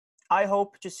I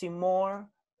hope to see more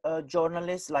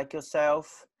journalists like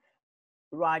yourself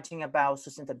writing about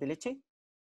sustainability,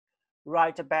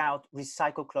 write about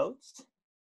recycled clothes,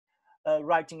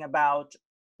 writing about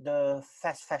the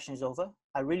fast fashion is over.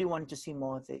 I really want to see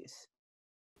more of this.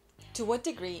 To what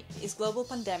degree is global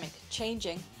pandemic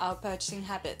changing our purchasing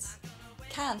habits?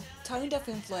 Can toned-off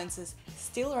influencers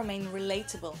still remain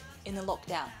relatable in the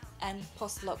lockdown and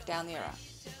post-lockdown era?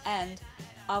 And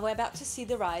are we about to see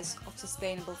the rise of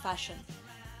sustainable fashion?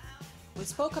 We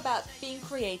spoke about being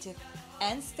creative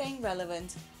and staying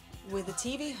relevant with the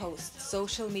TV host,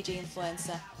 social media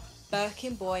influencer,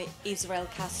 Birkin boy Israel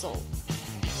Castle.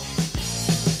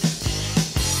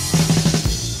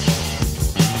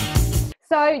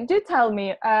 So do tell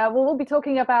me, we will be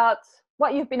talking about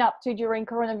what you've been up to during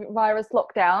coronavirus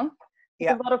lockdown.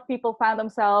 Yeah. A lot of people found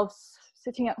themselves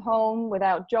sitting at home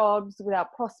without jobs,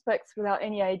 without prospects, without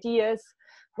any ideas.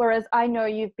 Whereas I know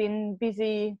you've been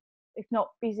busy, if not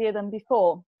busier than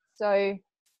before. So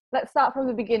let's start from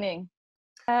the beginning.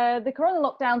 The corona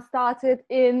lockdown started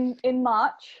in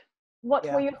March. What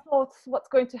were your thoughts? What's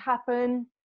going to happen?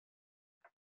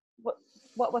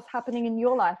 What was happening in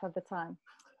your life at the time?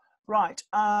 Right.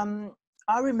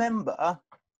 I remember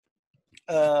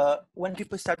when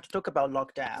people started to talk about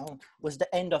lockdown was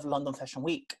the end of London Fashion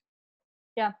Week.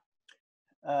 Yeah.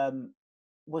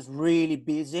 Was really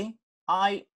busy.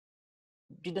 I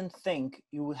didn't think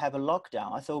you would have a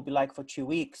lockdown. I thought it would be like for 2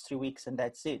 weeks, 3 weeks, and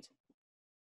that's it.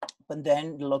 But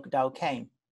then the lockdown came.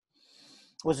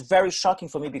 It was very shocking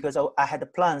for me because I had the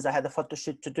plans. I had a photo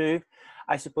shoot to do.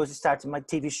 I supposed to start my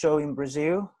TV show in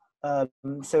Brazil.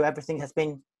 So everything has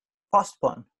been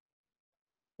postponed.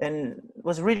 And it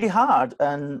was really hard.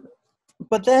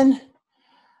 But then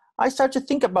I started to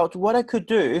think about what I could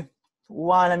do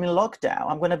while I'm in lockdown.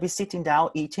 I'm going to be sitting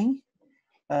down, eating,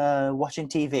 watching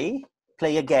TV,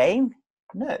 play a game.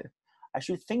 No, I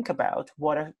should think about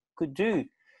what I could do,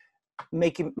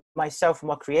 making myself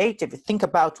more creative, think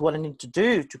about what I need to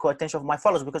do to call attention of my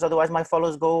followers, because otherwise my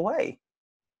followers go away.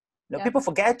 People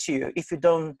forget you if you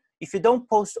don't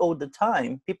post all the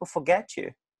time. People forget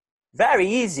you. Very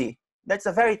easy. That's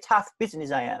a very tough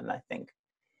business I think.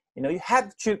 You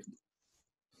have to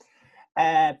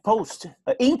post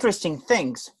interesting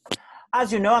things.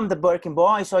 As you know, I'm the Birkin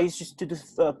boy, so I used to do,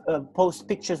 post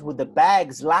pictures with the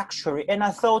bags, luxury, and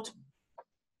I thought,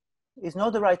 it's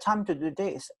not the right time to do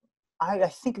this. I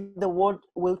think the world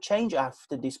will change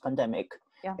after this pandemic,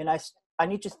 and I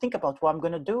need to think about what I'm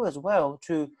going to do as well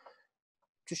to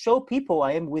show people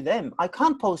I am with them. I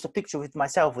can't post a picture with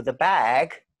myself with a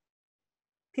bag.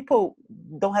 People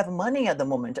don't have money at the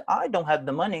moment. I don't have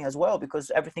the money as well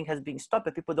because everything has been stopped.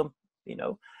 But people don't,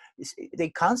 they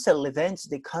cancel events.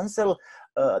 They cancel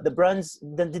the brands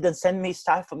that didn't send me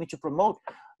stuff for me to promote.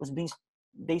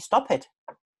 They stop it.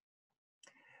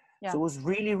 Yeah. So it was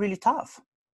really, really tough.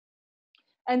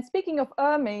 And speaking of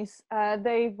Hermes,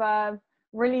 they've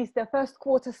released their first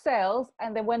quarter sales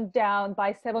and they went down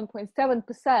by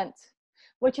 7.7%,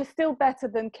 which is still better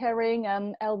than Kering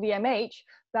and LVMH,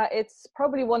 but it's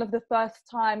probably one of the first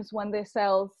times when their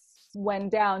sales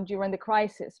went down during the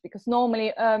crisis, because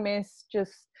normally Hermes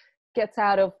just gets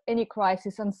out of any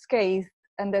crisis unscathed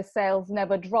and their sales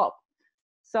never drop.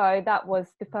 So that was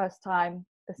the first time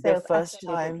the sales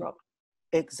actually dropped.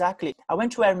 Exactly. I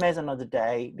went to Hermes another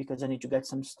day because I need to get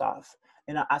some stuff.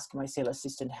 And I asked my sales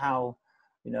assistant how,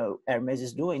 Hermes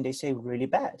is doing. They say really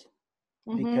bad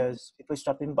because people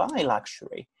stopping by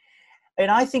luxury.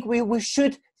 And I think we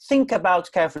should think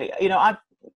about carefully.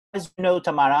 As you know,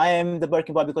 Tamara, I am the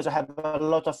Birkin boy because I have a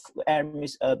lot of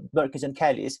Hermes Birkins and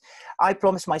Kellys. I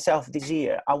promised myself this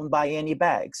year I won't buy any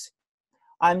bags.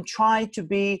 I'm trying to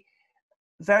be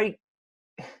very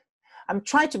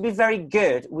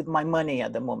good with my money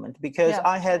at the moment because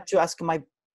I had to ask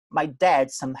my dad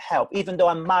some help. Even though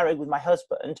I'm married with my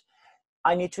husband,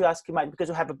 I need to ask him because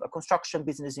we have a construction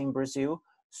business in Brazil.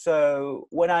 So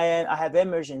when I have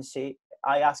emergency,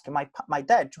 I ask my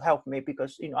dad to help me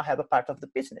because, I have a part of the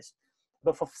business.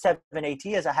 But for 7-8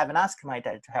 years, I haven't asked my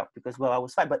dad to help because, I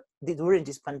was fine. But during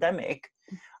this pandemic,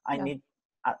 I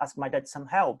ask my dad some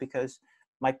help because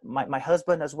my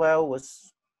husband as well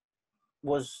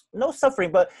was no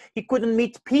suffering, but he couldn't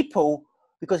meet people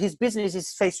because his business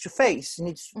is face to face. He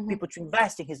needs people to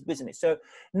invest in his business. So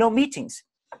no meetings.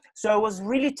 So it was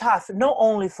really tough, not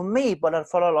only for me, but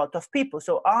for a lot of people.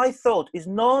 So I thought it's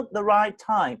not the right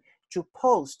time to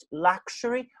post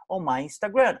luxury on my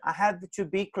Instagram. I have to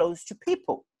be close to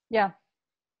people. Yeah.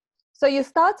 So you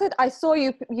started, I saw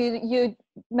you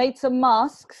made some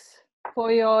masks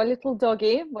for your little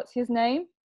doggy. What's his name?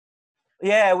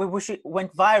 Yeah, we wish it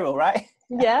went viral, right?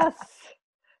 Yes.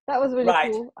 That was really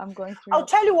Right. cool. I'm going through I'll it.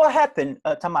 tell you what happened,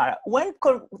 Tamara. When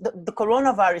the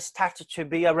coronavirus started to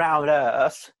be around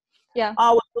us, Yeah.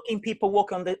 I was looking people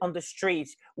walking on the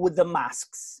streets with the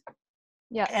masks.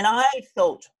 Yeah. And I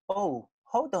thought, oh,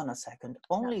 hold on a second.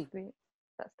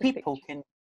 That's the People picture. can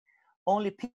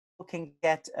only people can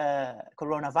get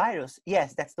coronavirus.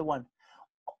 Yes, that's the one.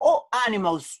 Or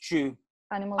animals too.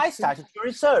 Animals I too. started to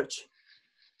research,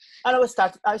 and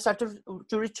I started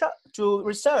to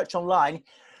research online.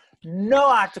 No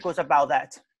articles about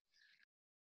that.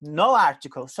 No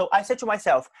article. So I said to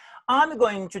myself, I'm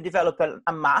going to develop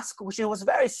a mask, which was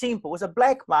very simple. It was a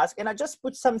black mask, and I just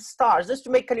put some stars just to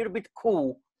make it a little bit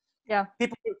cool. Yeah.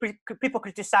 People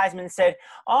criticized me and said,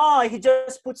 oh, he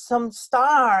just put some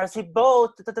stars, he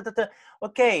bought,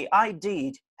 Okay, I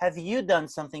did. Have you done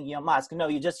something in your mask? No,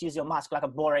 you just use your mask like a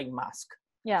boring mask.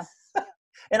 Yeah.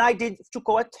 And I did to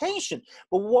call attention.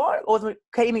 But what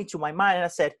came into my mind, and I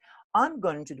said, I'm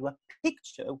going to do a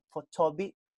picture for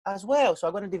Toby as well. So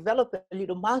I'm going to develop a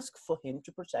little mask for him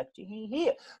to protect him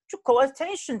here, to call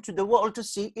attention to the world to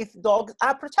see if dogs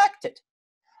are protected.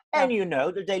 And Yeah. you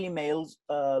know, the Daily Mails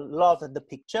loved the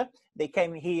picture. They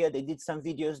came here, they did some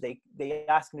videos, they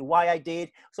asked me why I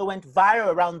did. So it went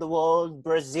viral around the world,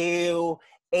 Brazil,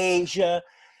 Asia.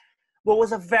 What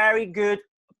was a very good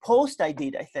post I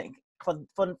did, I think. From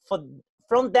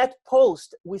that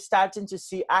post, we started to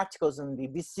see articles on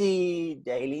BBC,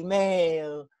 Daily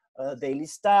Mail, Daily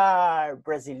Star,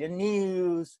 Brazilian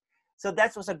News. So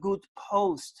that was a good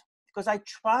post, because I'll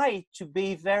try to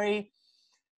be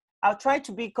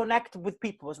connected with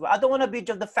people as well. I don't want to be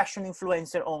just the fashion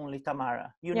influencer only,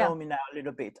 Tamara. You Yeah. know me now a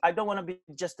little bit. I don't want to be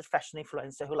just the fashion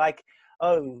influencer who like,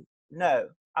 oh, no.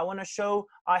 I want to show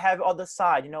I have other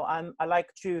side. You know, I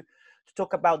like to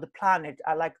talk about the planet.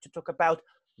 I like to talk about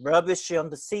rubbish on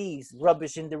the seas,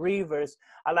 rubbish in the rivers.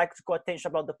 I like to call attention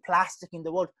about the plastic in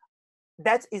the world.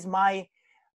 That is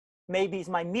maybe is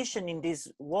my mission in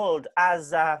this world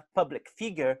as a public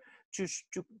figure, to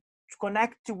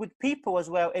connect with people as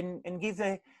well, and give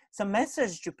some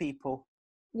message to people.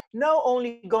 Not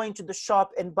only going to the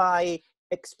shop and buy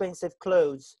expensive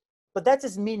clothes, but that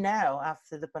is me now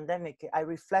after the pandemic. I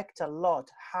reflect a lot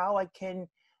how I can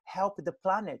help the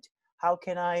planet. How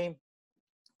can I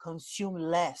consume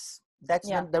less? That's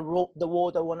Yeah. the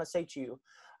word I want to say to you.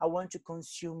 I want to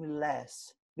consume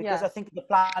less, because Yeah. I think the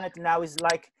planet now is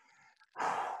like,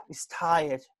 is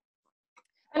tired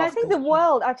And I of think the consuming.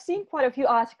 world, I've seen quite a few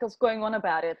articles going on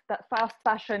about it, that fast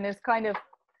fashion is kind of,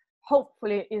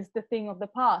 hopefully, is the thing of the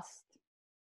past.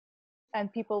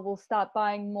 And people will start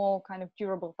buying more kind of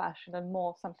durable fashion and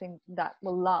more something that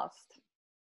will last.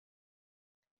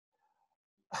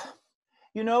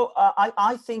 You know,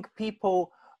 I think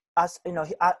people, as you know,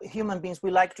 human beings,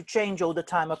 we like to change all the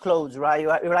time our clothes, right? You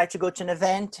like to go to an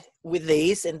event with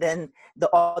this, and then the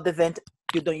other event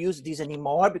you don't use this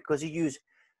anymore because you use.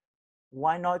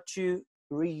 Why not to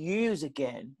reuse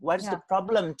again? What is Yeah. the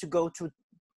problem to go to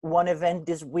one event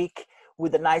this week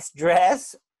with a nice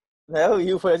dress? No,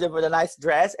 you, for example, with a nice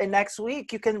dress, and next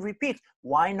week you can repeat.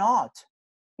 Why not?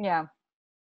 Yeah.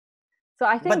 So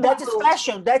I think But that is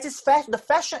fashion. That is fashion. The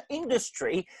fashion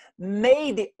industry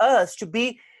made us to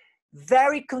be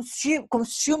very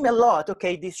consume a lot.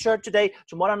 Okay, this shirt today,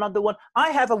 tomorrow another one.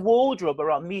 I have a wardrobe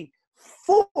around me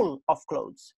full of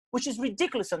clothes, which is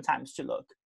ridiculous sometimes to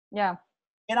look. Yeah.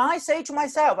 And I say to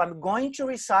myself, I'm going to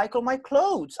recycle my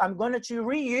clothes. I'm going to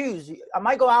reuse. I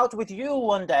might go out with you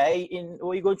one day, or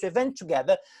we go to an event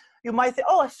together. You might think,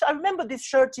 oh, I remember this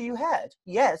shirt you had.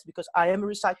 Yes, because I am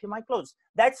recycling my clothes.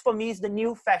 That's, for me, is the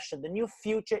new fashion. The new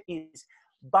future is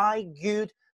buy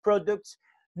good products.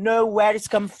 Know where it's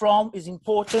come from is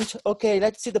important. Okay,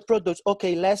 let's see the products.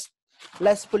 Okay, less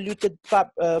polluted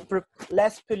product.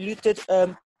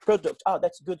 Oh,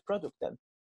 that's a good product then.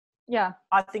 Yeah.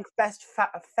 I think fast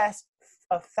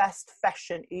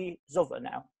fashion is over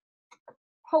now.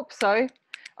 Hope so.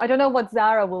 I don't know what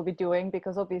Zara will be doing,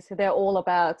 because obviously they're all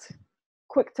about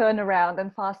quick turnaround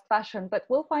and fast fashion, but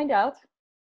we'll find out.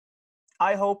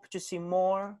 I hope to see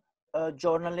more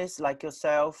journalists like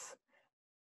yourself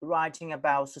writing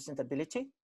about sustainability,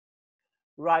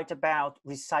 write about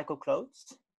recycled clothes,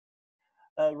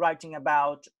 writing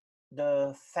about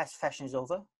the fast fashion is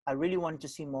over. I really want to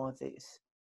see more of this.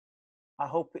 I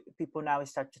hope people now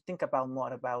start to think about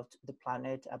more about the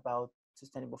planet, about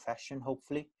sustainable fashion,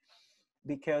 hopefully.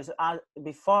 Because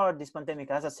before this pandemic,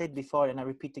 as I said before, and I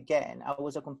repeat again, I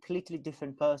was a completely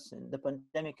different person. The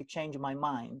pandemic changed my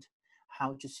mind,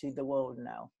 how to see the world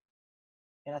now.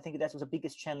 And I think that was the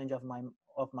biggest challenge of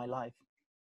my life.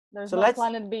 There's So no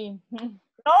planet B.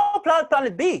 no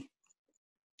planet B.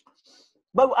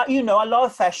 But you know, I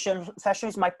love fashion. Fashion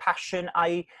is my passion.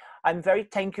 I'm very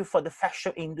thankful for the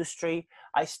fashion industry.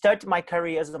 I started my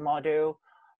career as a model.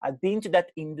 I've been to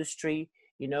that industry.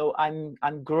 You know,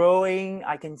 I'm growing.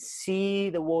 I can see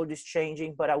the world is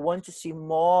changing, but I want to see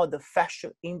more the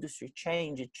fashion industry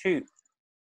change too.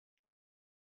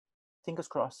 Fingers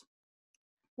crossed.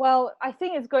 Well, I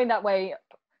think it's going that way.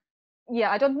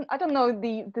 Yeah, I don't know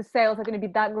the sales are going to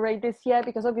be that great this year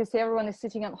because obviously everyone is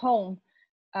sitting at home,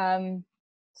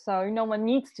 so no one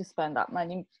needs to spend that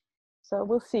money. So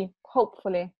we'll see.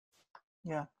 Hopefully.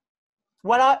 Yeah.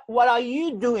 What are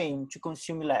you doing to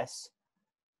consume less?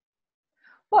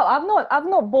 Well, I've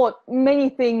not bought many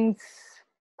things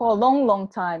for a long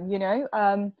time, you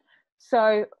know.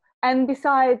 So and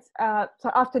besides,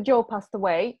 so after Joe passed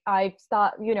away, I've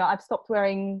stopped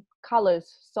wearing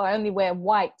colors, so I only wear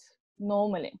white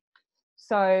normally.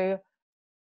 So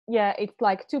yeah, it's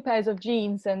like 2 pairs of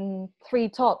jeans and 3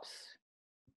 tops.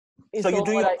 So Is you're all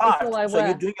doing what your is all part. I So you're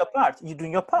wear. doing your part. You're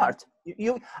doing your Yeah. part.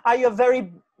 You are you a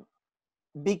very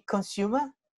big consumer?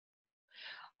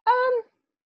 Um,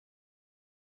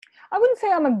 I wouldn't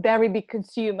say I'm a very big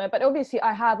consumer, but obviously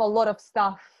I have a lot of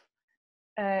stuff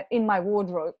in my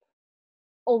wardrobe.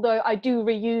 Although I do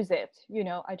reuse it, you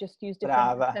know, I just use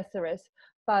different Brava. accessories.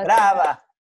 But Brava.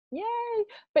 yay!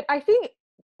 But I think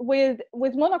with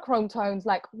monochrome tones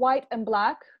like white and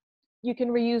black, you can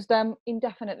reuse them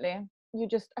indefinitely. You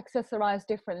just accessorize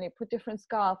differently, put different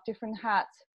scarf, different hat,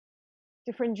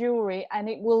 different jewelry, and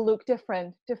it will look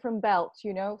different, different belt,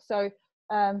 you know. So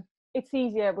it's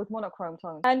easier with monochrome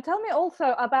tones. And tell me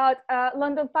also about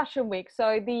London Fashion Week.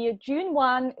 So the June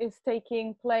one is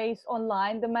taking place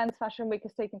online. The Men's Fashion Week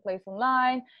is taking place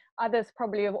online. Others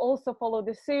probably have also followed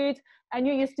the suit. And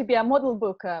you used to be a model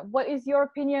booker. What is your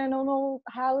opinion on all?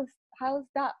 How's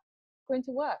that going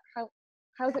to work?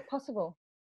 How is it possible?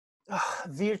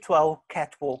 Virtual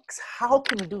catwalks. How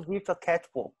can we do virtual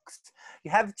catwalks?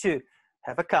 You have to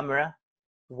have a camera,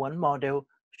 one model,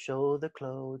 show the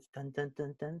clothes. Dun, dun,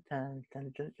 dun, dun, dun,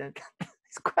 dun, dun, dun.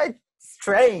 It's quite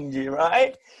strange,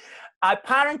 right?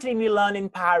 Apparently, in Milan, in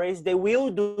Paris, they will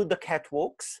do the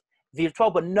catwalks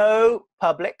virtual, but no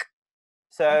public.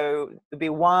 So there'll be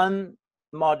one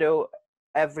model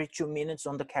every 2 minutes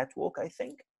on the catwalk, I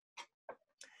think.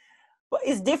 But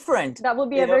it's different, That would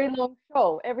be you a know. very long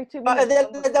show, every 2 minutes.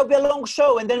 There'll be a long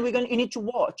show, and then you need to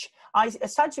watch. I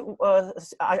started.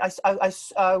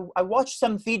 I watched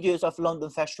some videos of London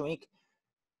Fashion Week,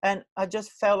 and I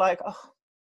just felt like, oh,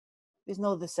 it's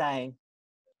not the same.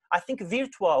 I think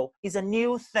virtual is a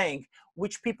new thing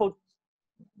which people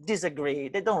disagree.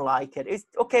 They don't like it. It's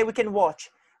okay, we can watch,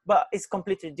 but it's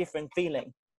completely different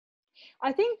feeling.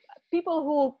 I think people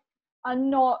who are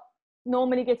not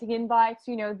normally getting invites,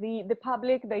 you know, the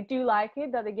public, they do like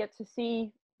it that they get to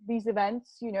see these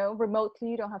events, you know, remotely.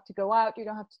 You don't have to go out, you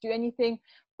don't have to do anything.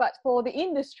 But for the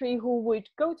industry who would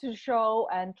go to the show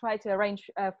and try to arrange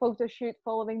a photo shoot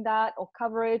following that or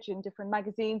coverage in different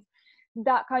magazines,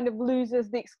 that kind of loses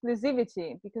the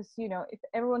exclusivity because, you know, if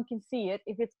everyone can see it,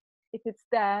 if it's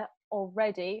there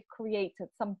already created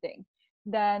something,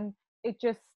 then it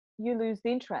just, you lose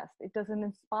the interest. It doesn't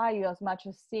inspire you as much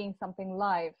as seeing something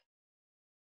live.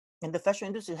 And the fashion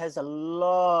industry has a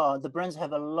lot, the brands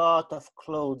have a lot of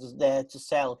clothes there to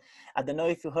sell. I don't know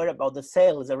if you heard about the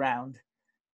sales around.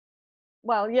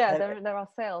 Well, yeah, there are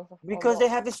sales because they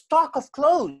have a stock of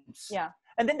clothes. Yeah.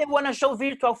 And then they want to show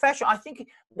virtual fashion. I think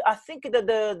that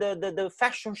the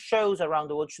fashion shows around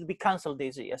the world should be cancelled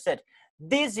this year. I said,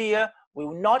 this year we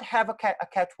will not have a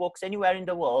catwalks anywhere in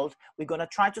the world. We're going to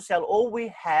try to sell all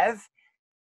we have.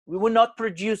 We will not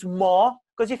produce more,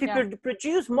 because if you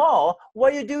produce more,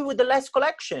 what do you do with the less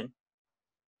collection?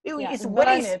 It's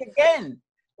waste again.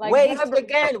 Like waste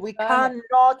again. We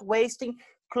cannot wasting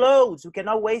clothes. We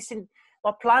cannot wasting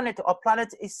our planet. Our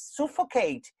planet is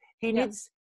suffocate. He's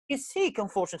sick,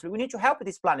 unfortunately. We need to help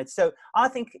this planet. So I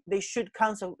think they should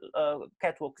cancel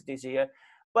catwalks this year.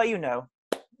 But you know,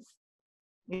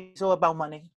 it's all about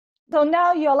money. So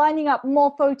now you're lining up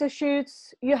more photo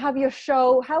shoots. You have your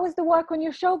show. How is the work on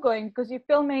your show going? Because you're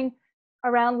filming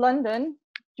around London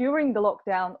during the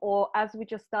lockdown, or as we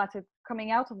just started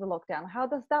coming out of the lockdown. How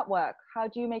does that work? How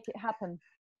do you make it happen?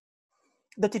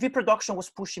 The TV production was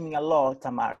pushing me a lot,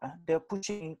 Tamara. They're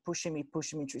pushing me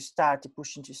to start,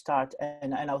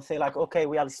 and I'll say like, okay,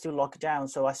 we are still locked down,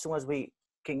 so as soon as we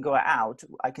can go out,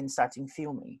 I can start in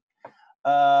filming.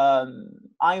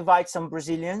 I invite some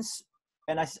Brazilians,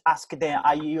 and I ask them,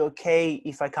 are you okay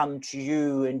if I come to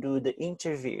you and do the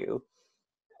interview?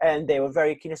 And they were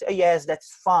very keen to say, yes,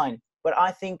 that's fine. But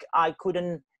I think I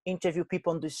couldn't interview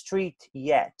people on the street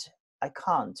yet. I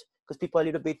can't, because people are a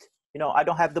little bit You know, I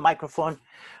don't have the microphone,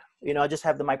 you know, I just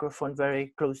have the microphone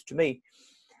very close to me.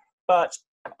 But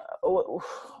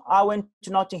I went to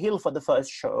Notting Hill for the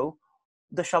first show.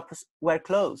 The shops were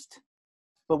closed,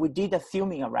 but we did a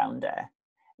filming around there.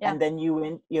 Yeah. And then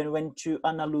you went to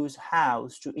Anna Lou's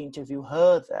house to interview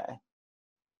her there.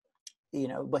 You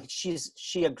know, but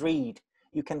she agreed,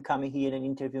 you can come here and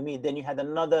interview me. Then you had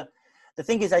another. The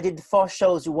thing is, I did 4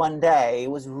 shows one day.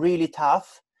 It was really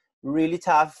tough.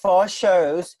 4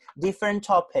 shows, different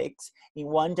topics in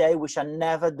one day, which I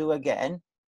never do again.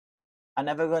 I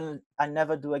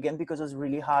never do again, because it was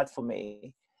really hard for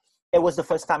me. It was the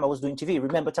first time I was doing TV.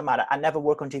 Remember, Tamara, I never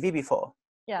worked on TV before.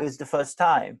 Yeah. It was the first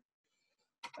time.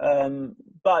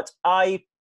 But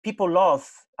people love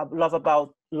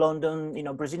about London. You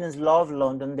know, Brazilians love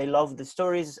London. They love the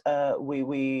stories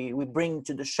we bring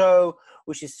to the show,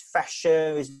 which is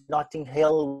fashion, is Notting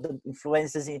Hill, the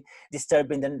influences in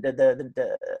disturbing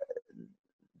the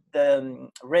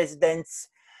residents.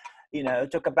 You know,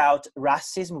 talk about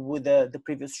racism. With the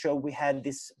previous show, we had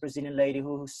this Brazilian lady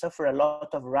who suffered a lot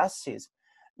of racism,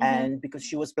 and because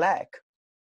she was black.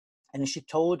 And she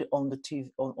told on the TV,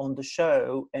 on the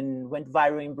show, and went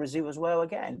viral in Brazil as well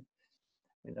again.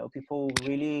 You know, people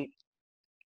really,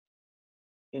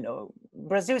 you know,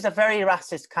 Brazil is a very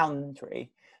racist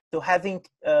country. So having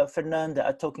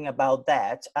Fernanda talking about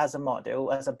that as a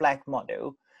model, as a black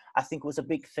model, I think was a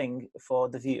big thing for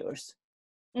the viewers.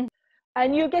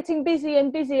 And you're getting busier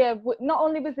and busier, not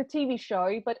only with the TV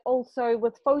show, but also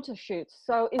with photo shoots.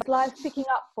 So is life picking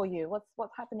up for you?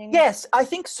 What's happening? Yes, I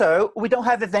think so. We don't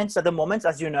have events at the moment,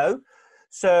 as you know.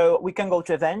 So we can go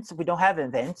to events. We don't have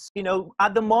events. You know,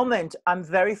 at the moment, I'm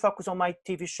very focused on my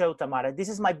TV show, Tamara. This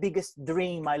is my biggest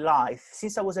dream in my life.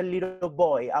 Since I was a little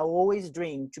boy, I always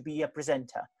dreamed to be a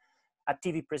presenter, a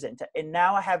TV presenter. And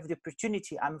now I have the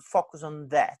opportunity. I'm focused on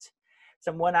that.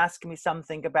 Someone asked me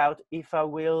something about if I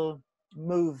will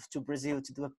move to Brazil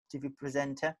to do a TV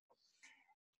presenter.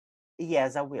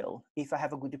 Yes, I will. If I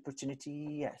have a good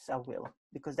opportunity, yes, I will.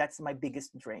 Because that's my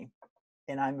biggest dream.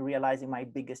 And I'm realizing my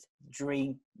biggest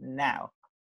dream now.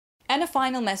 And a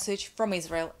final message from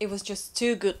Israel. It was just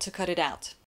too good to cut it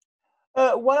out.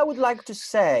 What I would like to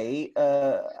say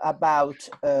about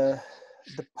the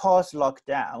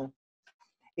post-lockdown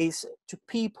is to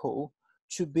people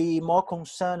to be more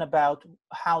concerned about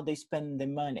how they spend their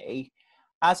money.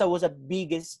 As I was a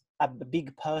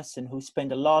big person who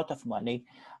spent a lot of money,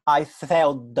 I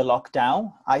felt the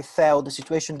lockdown. I felt the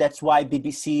situation. That's why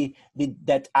BBC did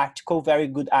that article, very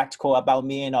good article about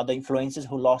me and other influencers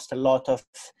who lost a lot of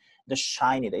the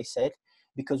shiny, they said,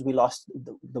 because we lost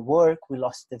the work, we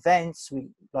lost the events, we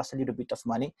lost a little bit of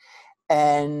money.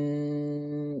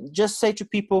 And just say to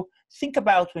people, think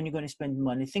about when you're going to spend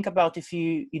money. Think about if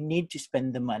you need to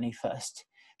spend the money first.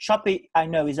 Shopping, I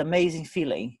know, is an amazing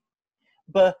feeling,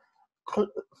 but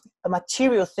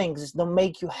material things don't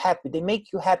make you happy. They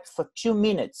make you happy for 2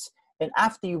 minutes, and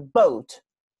after you bought,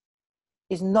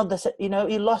 is not the, you know,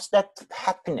 you lost that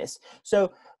happiness.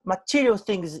 So material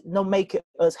things don't make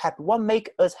us happy. What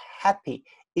make us happy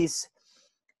is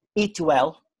eat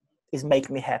well, is make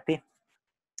me happy.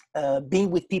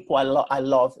 Being with people I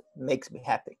love makes me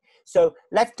happy. So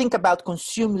let's think about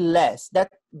consume less. That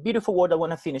beautiful word I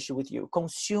want to finish with you.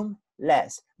 Consume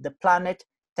less. The planet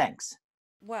thanks.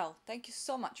 Well, thank you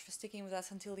so much for sticking with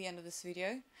us until the end of this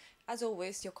video. As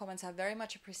always, your comments are very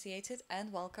much appreciated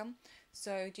and welcome.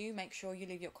 So do make sure you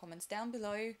leave your comments down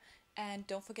below, and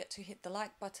don't forget to hit the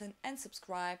like button and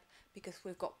subscribe, because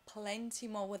we've got plenty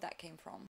more where that came from.